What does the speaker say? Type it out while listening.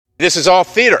This is all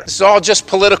theater. This is all just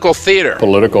political theater.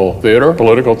 Political theater.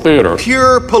 Political theater.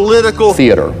 Pure political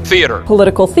theater. Theater.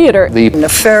 Political theater. The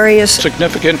nefarious,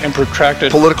 Significant and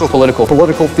protracted Political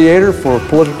theater for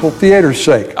political theater's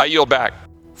sake. I yield back.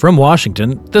 From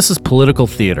Washington, this is Political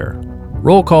Theater,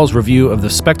 Roll Call's review of the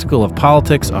spectacle of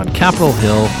politics on Capitol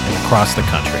Hill and across the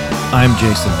country. I'm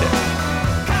Jason Dick.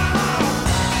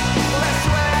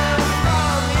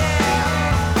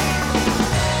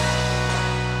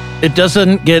 It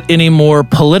doesn't get any more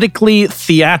politically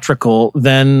theatrical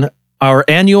than our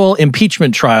annual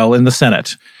impeachment trial in the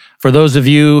Senate. For those of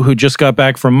you who just got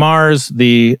back from Mars,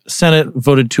 the Senate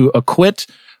voted to acquit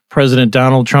President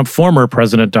Donald Trump, former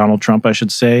President Donald Trump, I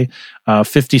should say,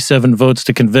 57 votes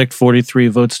to convict, 43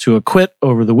 votes to acquit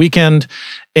over the weekend.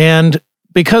 And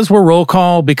because we're roll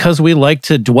call, because we like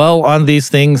to dwell on these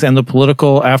things and the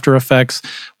political after effects,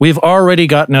 we've already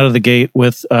gotten out of the gate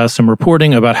with some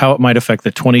reporting about how it might affect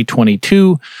the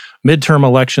 2022 midterm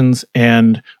elections.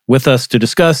 And with us to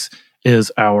discuss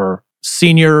is our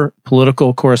senior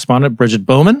political correspondent, Bridget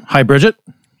Bowman. Hi, Bridget.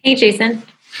 Hey, Jason.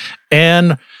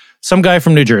 And some guy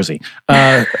from New Jersey.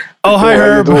 Hi,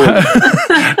 Herb.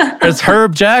 It's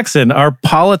Herb Jackson, our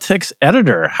politics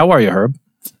editor. How are you, Herb?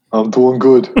 I'm doing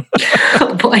good.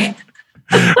 Oh, boy.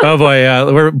 Oh, boy, yeah.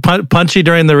 We're punchy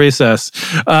during the recess.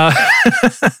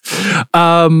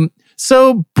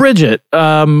 So, Bridget,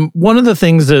 one of the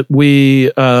things that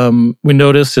we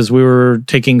noticed as we were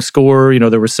taking score,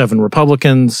 there were 7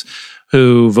 Republicans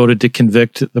who voted to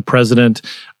convict the president.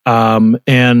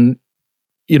 And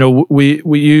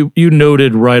you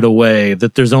noted right away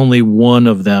that there's only one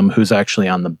of them who's actually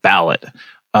on the ballot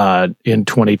in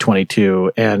 2022,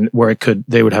 and where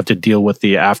they would have to deal with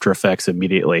the after effects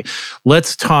immediately.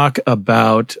 Let's talk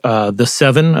about the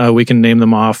 7. We can name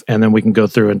them off, and then we can go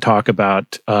through and talk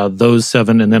about those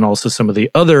 7, and then also some of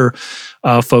the other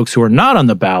folks who are not on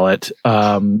the ballot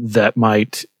that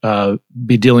might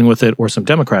be dealing with it, or some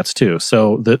Democrats too.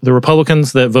 So the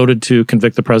Republicans that voted to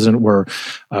convict the president were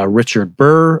Richard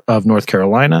Burr of North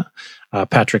Carolina,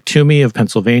 Patrick Toomey of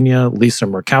Pennsylvania, Lisa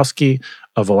Murkowski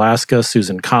of Alaska,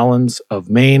 Susan Collins of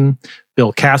Maine,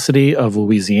 Bill Cassidy of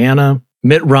Louisiana,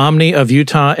 Mitt Romney of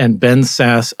Utah, and Ben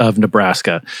Sasse of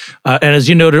Nebraska. And as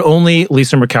you noted, only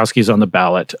Lisa Murkowski is on the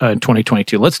ballot in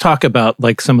 2022. Let's talk about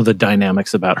some of the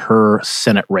dynamics about her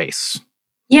Senate race.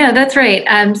 Yeah, that's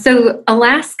right. So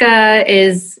Alaska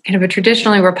is kind of a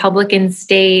traditionally Republican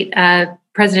state.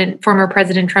 Former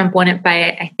President Trump won it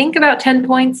by, I think, about 10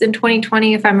 points in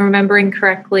 2020, if I'm remembering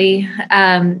correctly.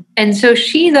 And so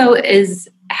she, though,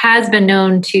 has been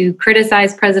known to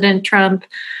criticize President Trump.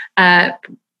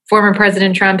 Former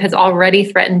President Trump has already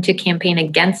threatened to campaign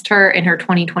against her in her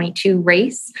 2022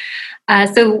 race.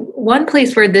 So one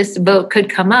place where this vote could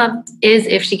come up is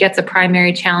if she gets a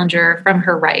primary challenger from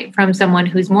her right, from someone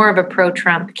who's more of a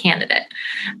pro-Trump candidate.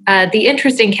 The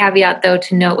interesting caveat, though,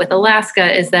 to note with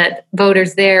Alaska is that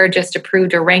voters there just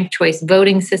approved a ranked choice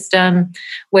voting system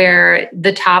where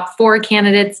the top 4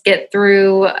 candidates get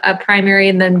through a primary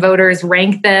and then voters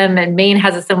rank them. And Maine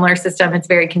has a similar system. It's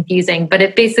very confusing, but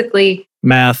it basically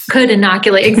math could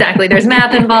inoculate. Exactly. There's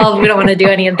math involved. We don't want to do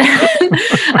any of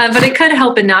that. But it could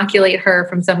help inoculate her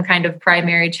from some kind of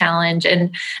primary challenge. And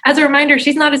as a reminder,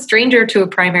 she's not a stranger to a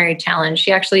primary challenge.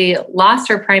 She actually lost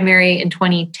her primary in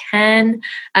 2010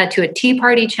 to a Tea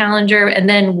Party challenger and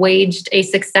then waged a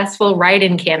successful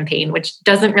write-in campaign, which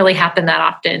doesn't really happen that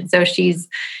often. So she's,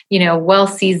 well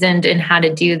seasoned in how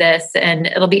to do this. And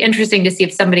it'll be interesting to see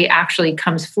if somebody actually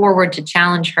comes forward to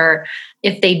challenge her.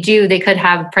 If they do, they could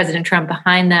have President Trump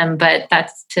behind them, but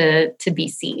that's to be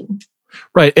seen.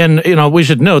 Right. And, we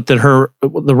should note that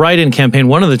the write-in campaign,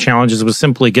 one of the challenges was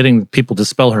simply getting people to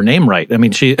spell her name right. I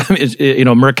mean,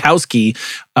 Murkowski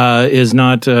is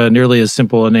not nearly as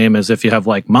simple a name as if you have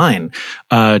mine,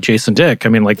 Jason Dick. I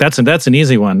mean, that's an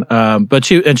easy one. But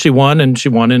she won in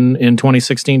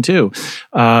 2016 too.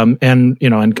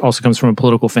 And also comes from a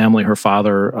political family. Her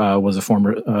father was a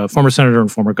former senator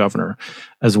and former governor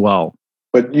as well.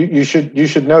 But you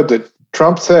should note that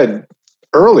Trump said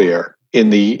earlier in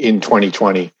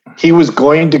 2020 he was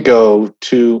going to go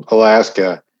to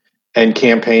Alaska and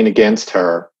campaign against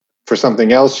her for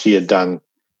something else she had done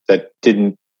that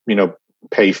didn't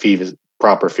pay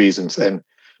proper fees, and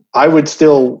I would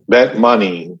still bet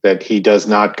money that he does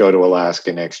not go to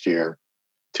Alaska next year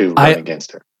to run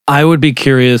against her. I would be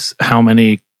curious how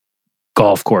many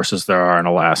golf courses there are in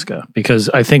Alaska, because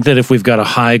I think that if we've got a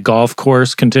high golf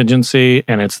course contingency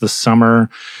and it's the summer,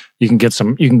 you can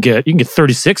get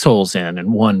 36 holes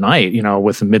in one night,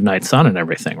 with the midnight sun and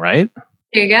everything, right?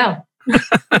 There you go.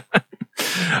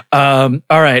 All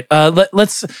right.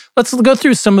 Let's go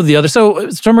through some of the other. So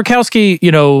Murkowski,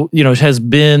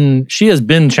 she has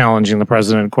been challenging the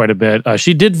president quite a bit.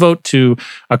 She did vote to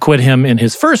acquit him in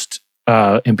his first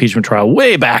impeachment trial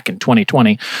way back in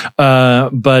 2020.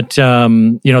 But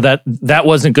that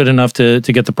wasn't good enough to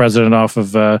get the president off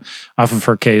of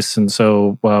her case. And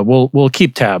so we'll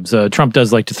keep tabs. Trump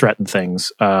does like to threaten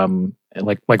things,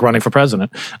 like running for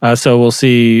president. So we'll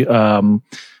see.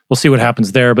 We'll see what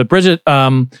happens there. But Bridget,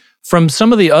 from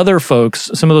some of the other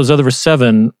folks, some of those other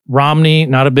 7, Romney,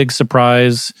 not a big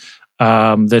surprise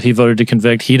that he voted to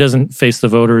convict. He doesn't face the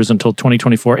voters until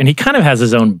 2024. And he kind of has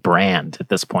his own brand at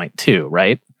this point too,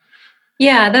 right?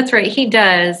 Yeah, that's right. He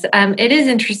does. It is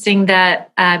interesting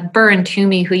that Burr and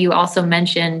Toomey, who you also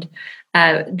mentioned,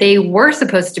 they were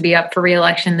supposed to be up for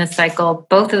re-election this cycle.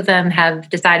 Both of them have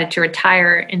decided to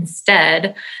retire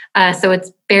instead. So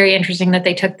it's very interesting that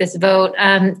they took this vote.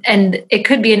 And it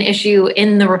could be an issue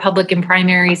in the Republican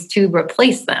primaries to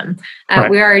replace them. Right.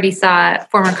 We already saw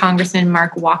former Congressman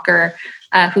Mark Walker,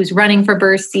 who's running for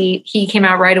Burr's seat. He came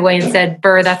out right away and said,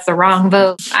 Burr, that's the wrong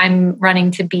vote. I'm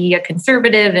running to be a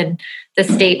conservative. And the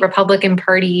state Republican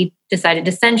Party decided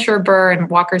to censure Burr, and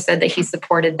Walker said that he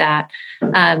supported that.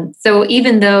 So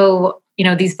even though,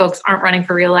 these folks aren't running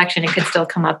for re-election, it could still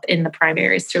come up in the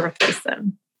primaries to replace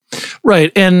them.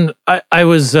 Right, and I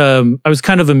was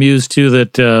kind of amused too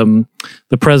that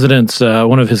the president's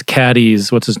one of his caddies,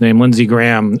 what's his name, Lindsey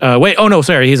Graham.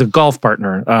 He's a golf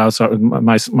partner. So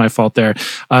my fault there.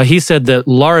 He said that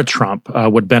Lara Trump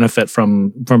would benefit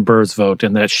from Burr's vote,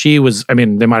 and that she was. I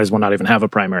mean, they might as well not even have a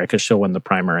primary because she'll win the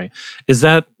primary. Is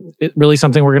that really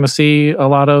something we're going to see a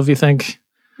lot of? You think?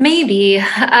 Maybe.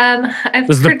 This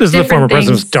is the former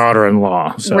president's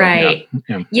daughter-in-law. So, right.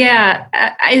 Yeah.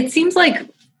 It seems like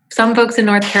some folks in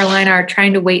North Carolina are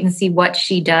trying to wait and see what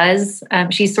she does.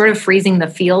 She's sort of freezing the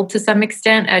field to some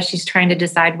extent as she's trying to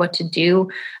decide what to do,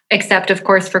 except, of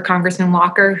course, for Congressman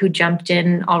Walker, who jumped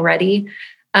in already.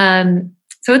 So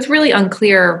it's really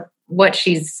unclear what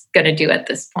she's going to do at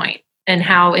this point, and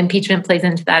how impeachment plays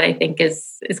into that, I think,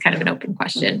 is kind of an open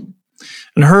question.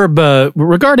 And Herb,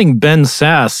 regarding Ben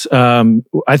Sasse,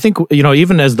 I think,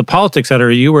 even as the politics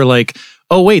editor, you were like,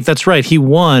 oh, wait, that's right. He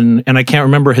won. And I can't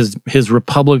remember his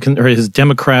Republican or his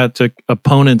Democratic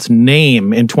opponent's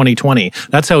name in 2020.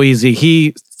 That's how easy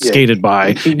he skated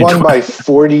by. He won by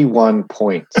 41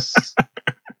 points.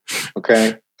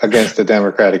 Okay. Against the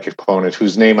Democratic opponent,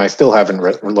 whose name I still haven't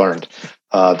learned,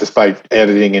 despite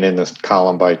editing it in this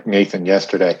column by Nathan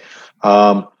yesterday.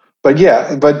 That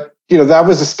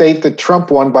was a state that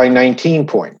Trump won by 19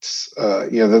 points.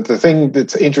 The thing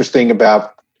that's interesting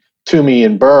about Toomey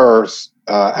and Burr's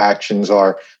actions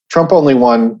are Trump only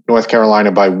won North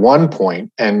Carolina by 1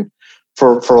 point. And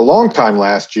for a long time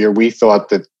last year, we thought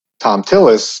that Tom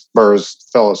Tillis, Burr's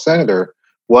fellow senator,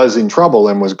 was in trouble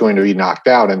and was going to be knocked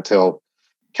out until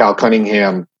Cal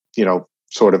Cunningham,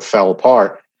 sort of fell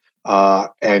apart.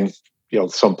 And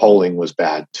some polling was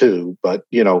bad too. But,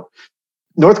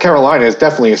 North Carolina is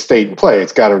definitely a state in play.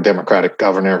 It's got a Democratic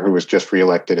governor who was just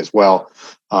reelected as well.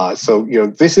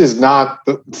 This is not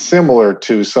similar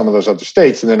to some of those other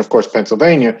states. And then, of course,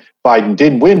 Pennsylvania, Biden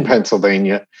did win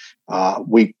Pennsylvania.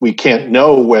 We can't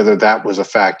know whether that was a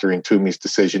factor in Toomey's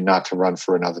decision not to run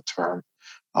for another term.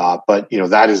 But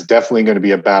that is definitely going to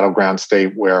be a battleground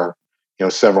state where,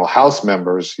 several House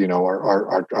members,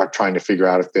 are trying to figure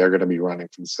out if they're going to be running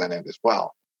for the Senate as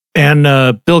well. And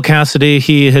Bill Cassidy,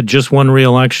 he had just won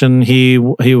re-election. He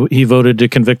voted to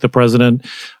convict the president.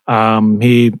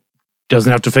 He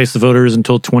doesn't have to face the voters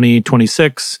until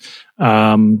 2026.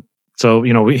 So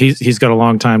he's got a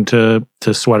long time to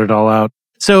sweat it all out.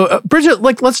 So Bridget,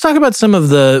 let's talk about some of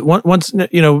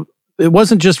the it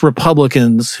wasn't just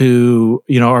Republicans who,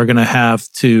 are going to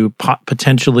have to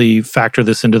potentially factor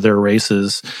this into their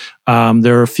races.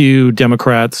 There are a few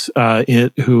Democrats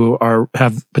who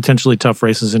have potentially tough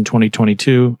races in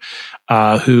 2022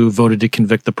 who voted to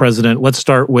convict the president. Let's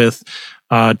start with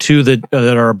two that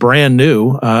are brand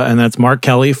new, and that's Mark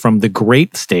Kelly from the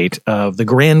great state of the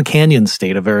Grand Canyon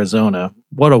state of Arizona.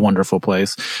 What a wonderful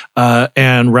place.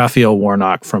 And Raphael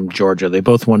Warnock from Georgia. They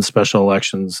both won special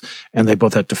elections, and they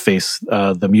both had to face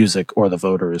the music or the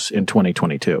voters in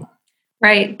 2022.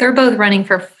 Right. They're both running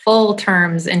for full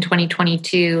terms in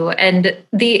 2022. And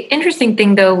the interesting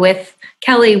thing, though, with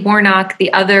Kelly, Warnock,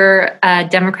 the other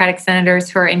Democratic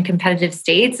senators who are in competitive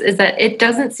states, is that it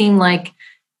doesn't seem like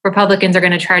Republicans are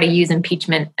going to try to use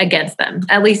impeachment against them.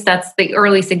 At least that's the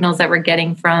early signals that we're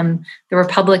getting from the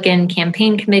Republican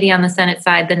Campaign Committee on the Senate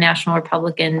side, the National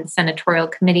Republican Senatorial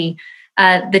Committee.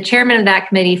 The chairman of that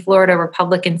committee, Florida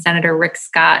Republican Senator Rick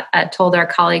Scott, told our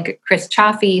colleague Chris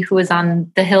Chaffee, who was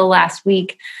on the Hill last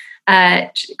week,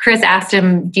 Chris asked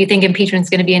him, do you think impeachment is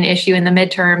going to be an issue in the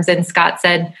midterms? And Scott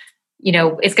said,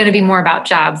 it's going to be more about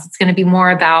jobs. It's going to be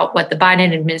more about what the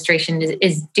Biden administration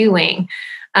is doing.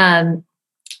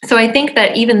 So I think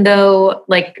that even though,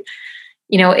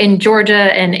 in Georgia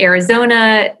and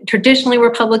Arizona, traditionally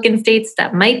Republican states,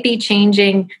 that might be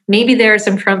changing. Maybe there are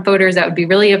some Trump voters that would be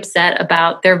really upset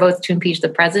about their votes to impeach the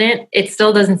president. It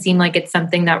still doesn't seem like it's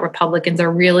something that Republicans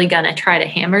are really going to try to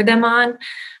hammer them on.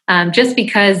 Just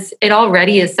because it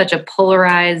already is such a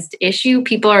polarized issue.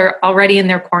 People are already in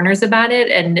their corners about it,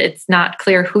 and it's not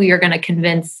clear who you're going to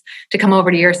convince to come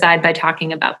over to your side by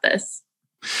talking about this.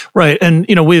 Right. And,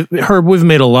 we've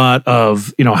made a lot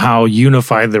of, how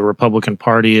unified the Republican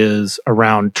Party is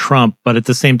around Trump. But at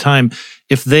the same time,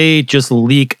 if they just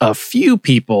leak a few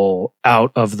people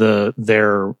out of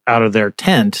their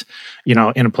tent, in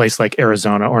a place like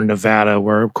Arizona or Nevada,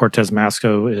 where Cortez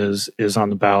Masto is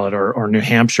on the ballot, or New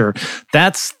Hampshire,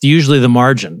 that's usually the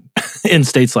margin in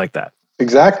states like that.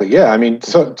 Exactly. Yeah. I mean,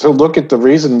 so look at the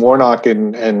reason Warnock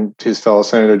and his fellow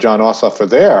Senator John Ossoff are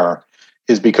there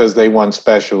is because they won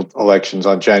special elections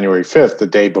on January 5th, the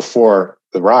day before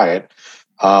the riot.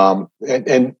 And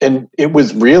it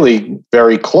was really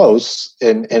very close.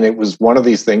 And it was one of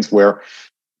these things where,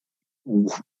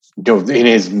 in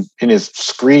his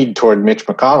screed toward Mitch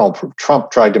McConnell,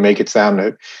 Trump tried to make it sound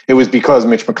that it was because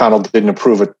Mitch McConnell didn't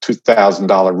approve a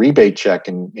 $2,000 rebate check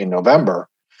in November.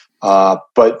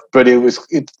 But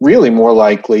it's really more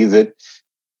likely that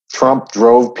Trump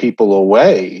drove people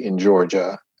away in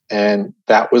Georgia. And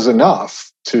that was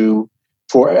enough and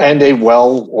a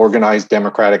well-organized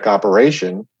Democratic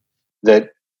operation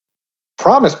that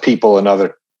promised people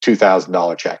another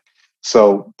 $2,000 check.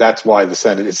 So that's why the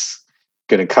Senate is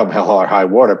going to come hell or high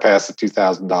water past the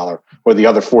 $2,000 or the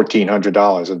other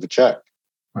 $1,400 of the check.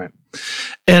 Right.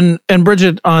 And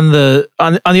Bridget, on the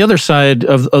other side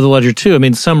of the ledger too, I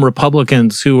mean, some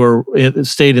Republicans who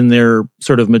stayed in their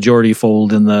sort of majority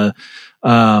fold in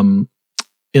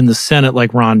the Senate,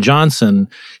 like Ron Johnson,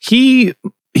 he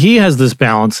has this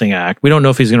balancing act. We don't know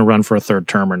if he's going to run for a third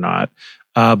term or not,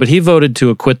 but he voted to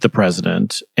acquit the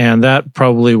president, and that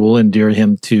probably will endear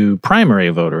him to primary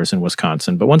voters in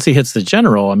Wisconsin. But once he hits the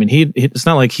general, I mean, it's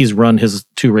not like he's run his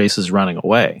two races running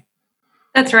away.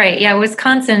 That's right. Yeah,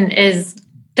 Wisconsin is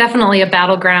definitely a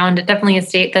battleground, definitely a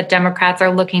state that Democrats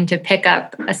are looking to pick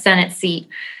up a Senate seat.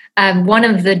 One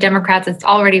of the Democrats that's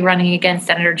already running against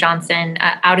Senator Johnson,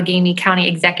 Outagamie County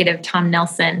Executive Tom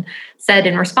Nelson, said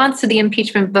in response to the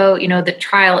impeachment vote, the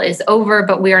trial is over,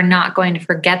 but we are not going to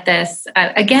forget this.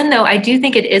 Again, though, I do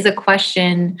think it is a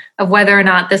question of whether or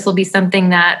not this will be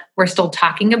something that we're still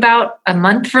talking about a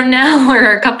month from now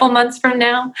or a couple months from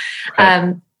now.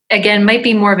 Right. Again, might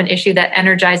be more of an issue that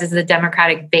energizes the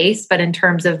Democratic base, but in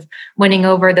terms of winning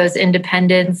over those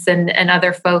independents and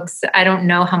other folks, I don't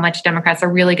know how much Democrats are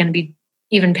really going to be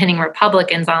even pinning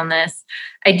Republicans on this.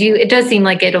 It does seem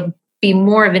like it'll be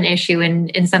more of an issue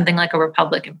in something like a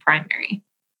Republican primary.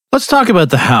 Let's talk about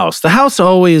the House. The House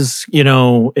always,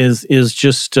 is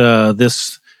just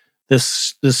this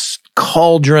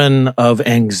cauldron of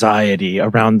anxiety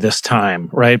around this time,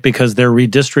 right? Because they're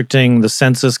redistricting. The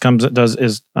census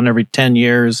is on every 10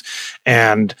 years,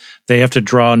 and they have to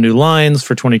draw new lines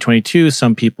for 2022.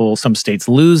 Some states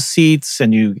lose seats,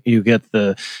 and you get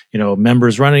the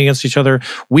members running against each other.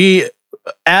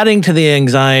 Adding to the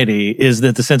anxiety is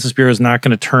that the Census Bureau is not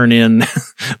going to turn in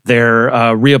their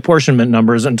reapportionment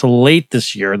numbers until late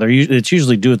this year. It's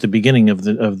usually due at the beginning of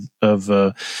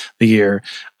the year.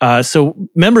 So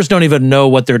members don't even know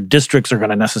what their districts are going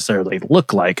to necessarily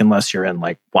look like unless you're in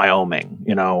like Wyoming,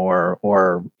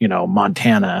 or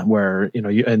Montana, where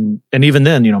and even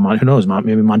then, who knows?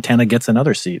 Maybe Montana gets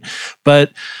another seat,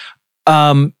 but.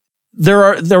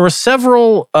 There were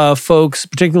several folks,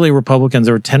 particularly Republicans.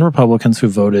 There were 10 Republicans who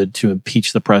voted to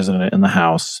impeach the president in the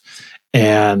House,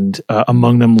 and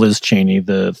among them Liz Cheney,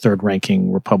 the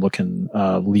third-ranking Republican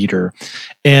leader.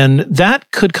 And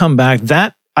that could come back.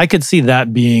 That I could see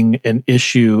that being an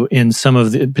issue in some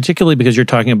of the, particularly because you're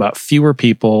talking about fewer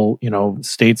people.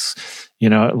 States.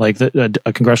 Like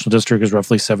a congressional district is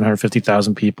roughly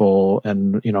 750,000 people,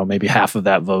 and maybe half of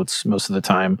that votes most of the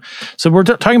time. So we're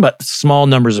talking about small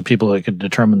numbers of people that could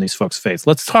determine these folks' fates.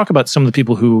 Let's talk about some of the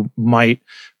people who might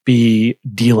be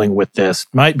dealing with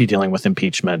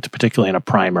impeachment, particularly in a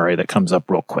primary that comes up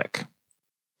real quick.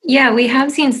 Yeah, we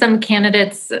have seen some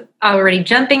candidates already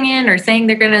jumping in or saying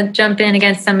they're going to jump in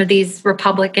against some of these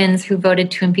Republicans who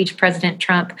voted to impeach President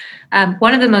Trump.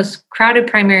 One of the most crowded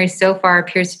primaries so far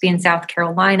appears to be in South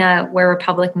Carolina, where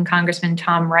Republican Congressman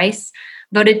Tom Rice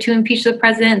voted to impeach the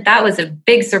president. That was a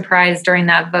big surprise during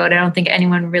that vote. I don't think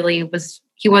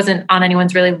he wasn't on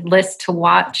anyone's really list to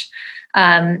watch.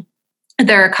 There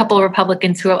are a couple of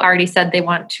Republicans who have already said they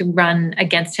want to run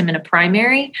against him in a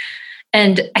primary.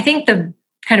 And I think the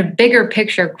kind of bigger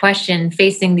picture question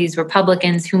facing these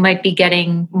Republicans who might be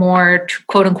getting more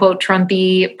quote unquote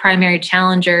Trumpy primary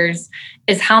challengers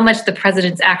is how much the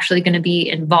president's actually going to be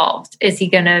involved. Is he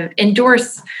going to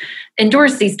endorse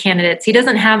these candidates? He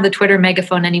doesn't have the Twitter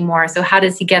megaphone anymore. So how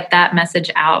does he get that message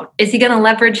out? Is he going to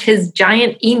leverage his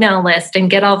giant email list and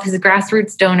get all of his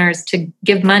grassroots donors to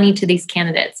give money to these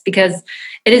candidates? Because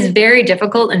it is very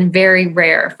difficult and very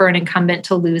rare for an incumbent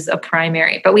to lose a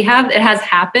primary. But it has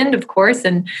happened, of course,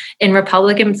 and in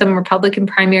some Republican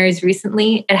primaries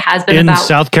recently, it has been in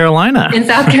South Carolina. In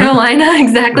South Carolina,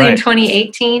 exactly. Right. In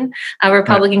 2018,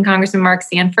 Republican Congressman Mark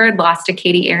Sanford lost to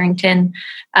Katie Arrington.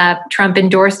 Trump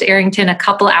endorsed Arrington a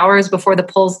couple hours before the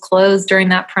polls closed during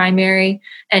that primary,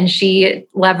 and she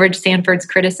leveraged Sanford's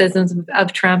criticisms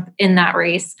of Trump in that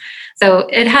race. So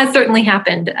it has certainly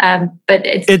happened, but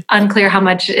it's unclear how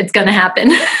much it's going to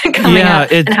happen coming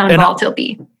up and how involved he'll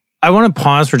be. I want to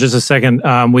pause for just a second.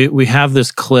 We have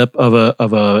this clip of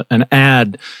an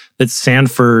ad that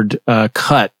Sanford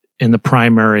cut in the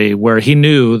primary, where he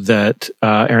knew that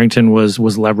Arrington was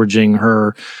leveraging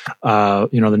her,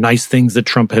 the nice things that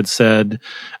Trump had said,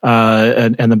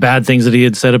 and the bad things that he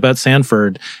had said about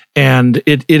Sanford. And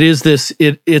it's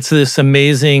this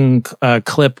amazing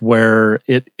clip where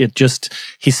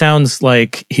he sounds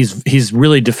like he's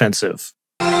really defensive.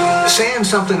 Saying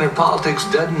something in politics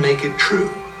doesn't make it true,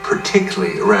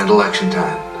 particularly around election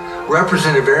time.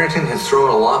 Representative Arrington has thrown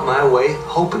a lot my way,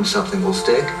 hoping something will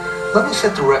stick. Let me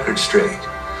set the record straight.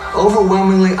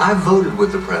 Overwhelmingly, I voted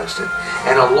with the president,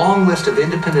 and a long list of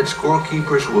independent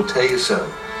scorekeepers will tell you so.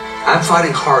 I'm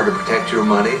fighting hard to protect your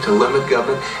money, to limit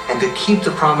government, and to keep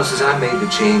the promises I made to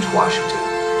change Washington.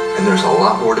 And there's a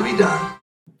lot more to be done.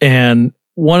 And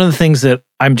one of the things that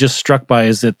I'm just struck by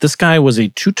is that this guy was a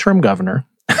 2-term governor.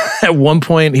 At one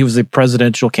point, he was a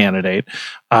presidential candidate.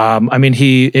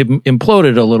 He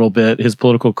imploded a little bit, his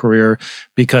political career,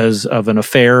 because of an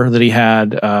affair that he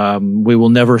had. No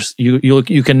one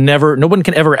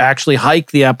can ever actually hike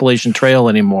the Appalachian Trail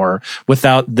anymore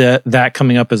without that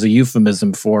coming up as a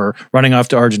euphemism for running off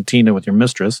to Argentina with your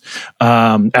mistress,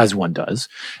 as one does.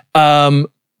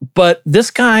 But this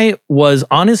guy was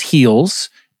on his heels.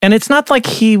 And it's not like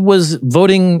he was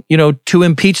voting, to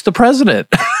impeach the president.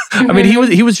 I mean,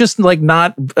 he was just like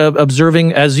not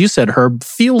observing, as you said, Herb,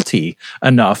 fealty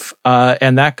enough,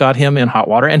 and that got him in hot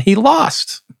water, and he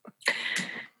lost.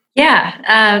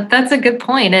 Yeah, that's a good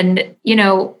point. And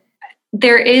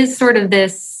there is sort of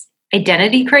this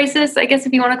identity crisis, I guess,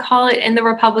 if you want to call it, in the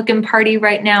Republican Party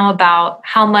right now about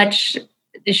how much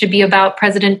it should be about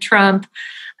President Trump.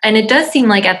 And it does seem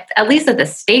like at least at the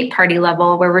state party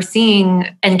level where we're seeing,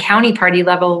 and county party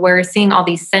level, where we're seeing all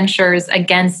these censures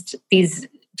against these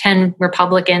 10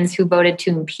 Republicans who voted to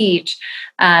impeach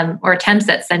or attempts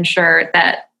at censure,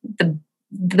 that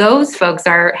those folks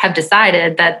have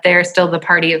decided that they're still the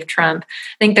party of Trump.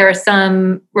 I think there are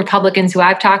some Republicans who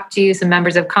I've talked to, some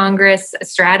members of Congress,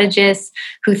 strategists,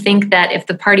 who think that if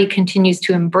the party continues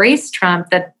to embrace Trump,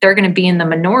 that they're going to be in the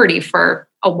minority for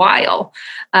a while.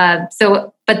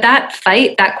 But that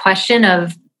fight, that question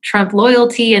of Trump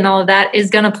loyalty and all of that is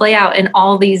going to play out in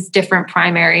all these different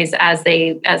primaries as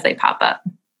they pop up.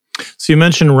 So you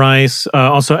mentioned Rice,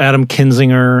 also Adam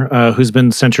Kinzinger, who's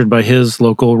been censured by his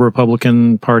local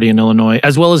Republican Party in Illinois,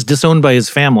 as well as disowned by his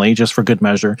family, just for good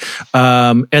measure.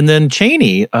 And then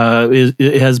Cheney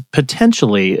has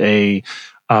potentially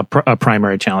a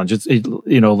primary challenge.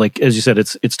 Like as you said,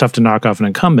 it's tough to knock off an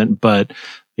incumbent, but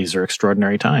these are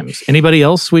extraordinary times. Anybody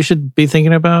else we should be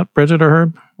thinking about, Bridget or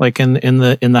Herb, like in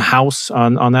the House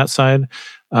on that side?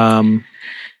 I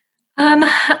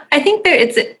think that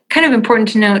it's kind of important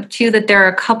to note too that there are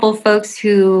a couple folks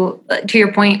who, to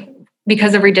your point,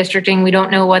 because of redistricting, we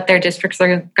don't know what their districts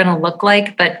are going to look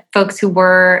like, but folks who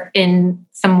were in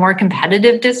some more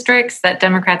competitive districts that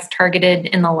Democrats targeted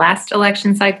in the last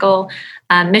election cycle.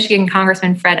 Michigan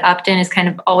Congressman Fred Upton is kind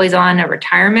of always on a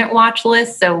retirement watch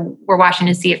list. So we're watching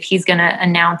to see if he's going to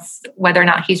announce whether or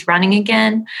not he's running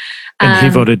again. And he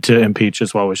voted to impeach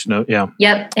as well, we should know. Yeah.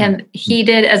 Yep. And he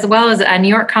did, as well as New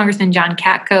York Congressman John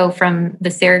Katko from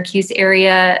the Syracuse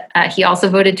area. He also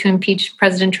voted to impeach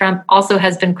President Trump, also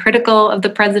has been critical of the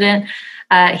president.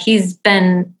 He's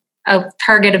been a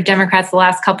target of Democrats the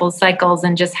last couple of cycles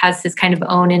and just has his kind of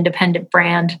own independent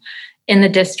brand in the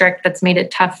district that's made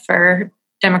it tough for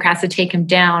Democrats to take him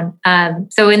down.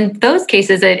 So in those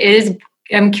cases,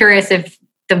 I'm curious if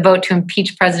the vote to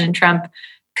impeach President Trump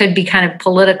could be kind of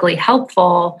politically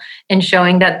helpful in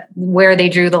showing that where they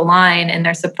drew the line in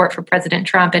their support for President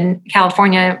Trump. And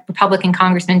California Republican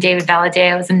Congressman David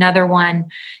Valadao is another one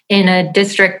in a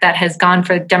district that has gone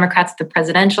for Democrats at the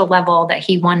presidential level that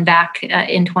he won back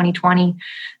in 2020.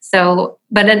 So,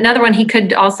 but another one, he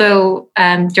could also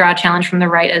draw a challenge from the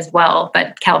right as well.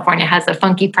 But California has a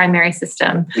funky primary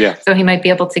system, so he might be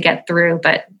able to get through.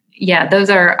 But yeah, those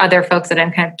are other folks that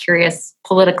I'm kind of curious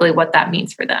politically what that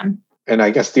means for them. And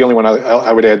I guess the only one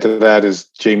I would add to that is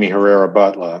Jamie Herrera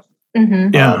Butler.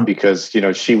 Because,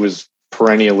 she was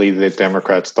perennially the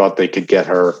Democrats thought they could get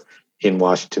her in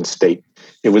Washington State.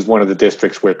 It was one of the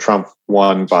districts where Trump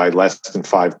won by less than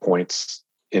 5 points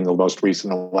in the most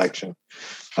recent election.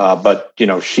 But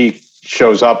she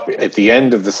shows up at the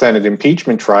end of the Senate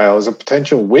impeachment trial as a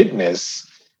potential witness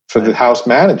for the House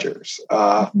managers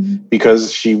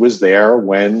because she was there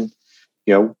when,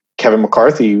 Kevin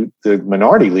McCarthy, the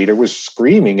minority leader, was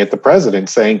screaming at the president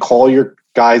saying, call your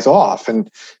guys off. And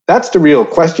that's the real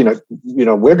question,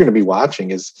 we're going to be watching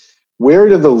is where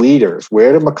do the leaders,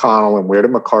 where do McConnell and where do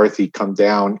McCarthy come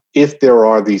down if there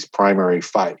are these primary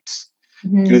fights?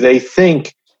 Do they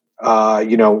think,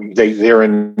 they're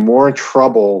in more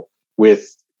trouble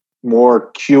with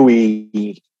more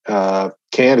QE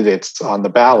candidates on the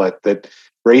ballot, that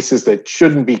races that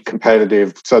shouldn't be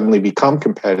competitive suddenly become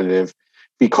competitive?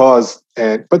 But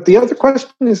the other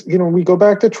question is, we go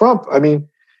back to Trump. I mean,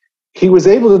 he was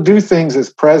able to do things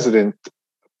as president,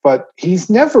 but he's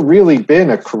never really been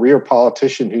a career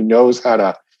politician who knows how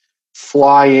to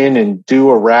fly in and do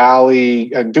a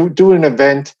rally and do an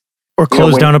event. Or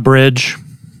close down a bridge.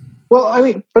 Well,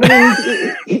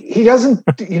 he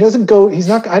doesn't go,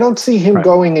 I don't see him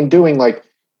going and doing like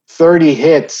 30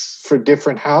 hits for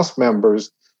different House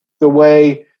members the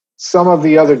way some of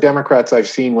the other Democrats I've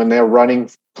seen when they're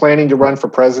planning to run for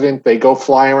president, they go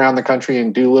fly around the country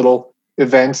and do little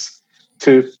events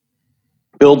to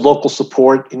build local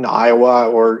support in Iowa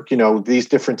or, these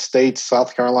different states,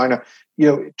 South Carolina.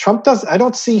 Trump I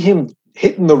don't see him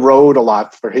hitting the road a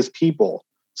lot for his people.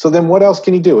 So then what else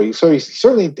can he do? So he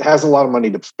certainly has a lot of money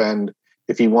to spend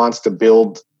if he wants to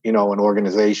build, an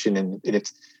organization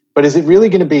but is it really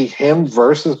going to be him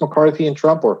versus McCarthy and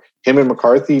Trump or him and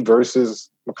McCarthy versus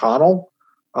McConnell?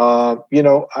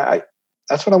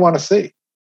 That's what I want to see.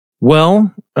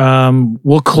 Well,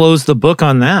 we'll close the book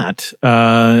on that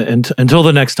until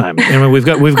the next time. We've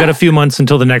got a few months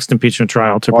until the next impeachment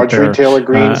trial to prepare. Marjorie Taylor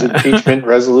Greene's impeachment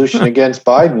resolution against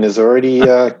Biden has already,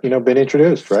 been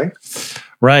introduced, right?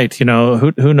 Right.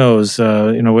 Who knows?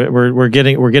 We're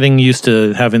getting used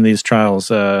to having these trials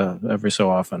every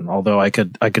so often. Although I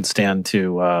could stand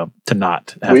to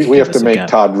not. We have to make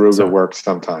Todd Ruger work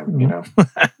sometime.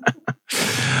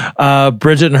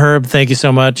 Bridget and Herb, thank you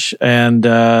so much, and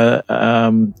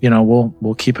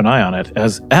we'll keep an eye on it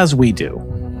as we do.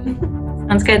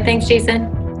 Sounds good. Thanks,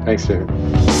 Jason. Thanks,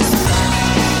 David.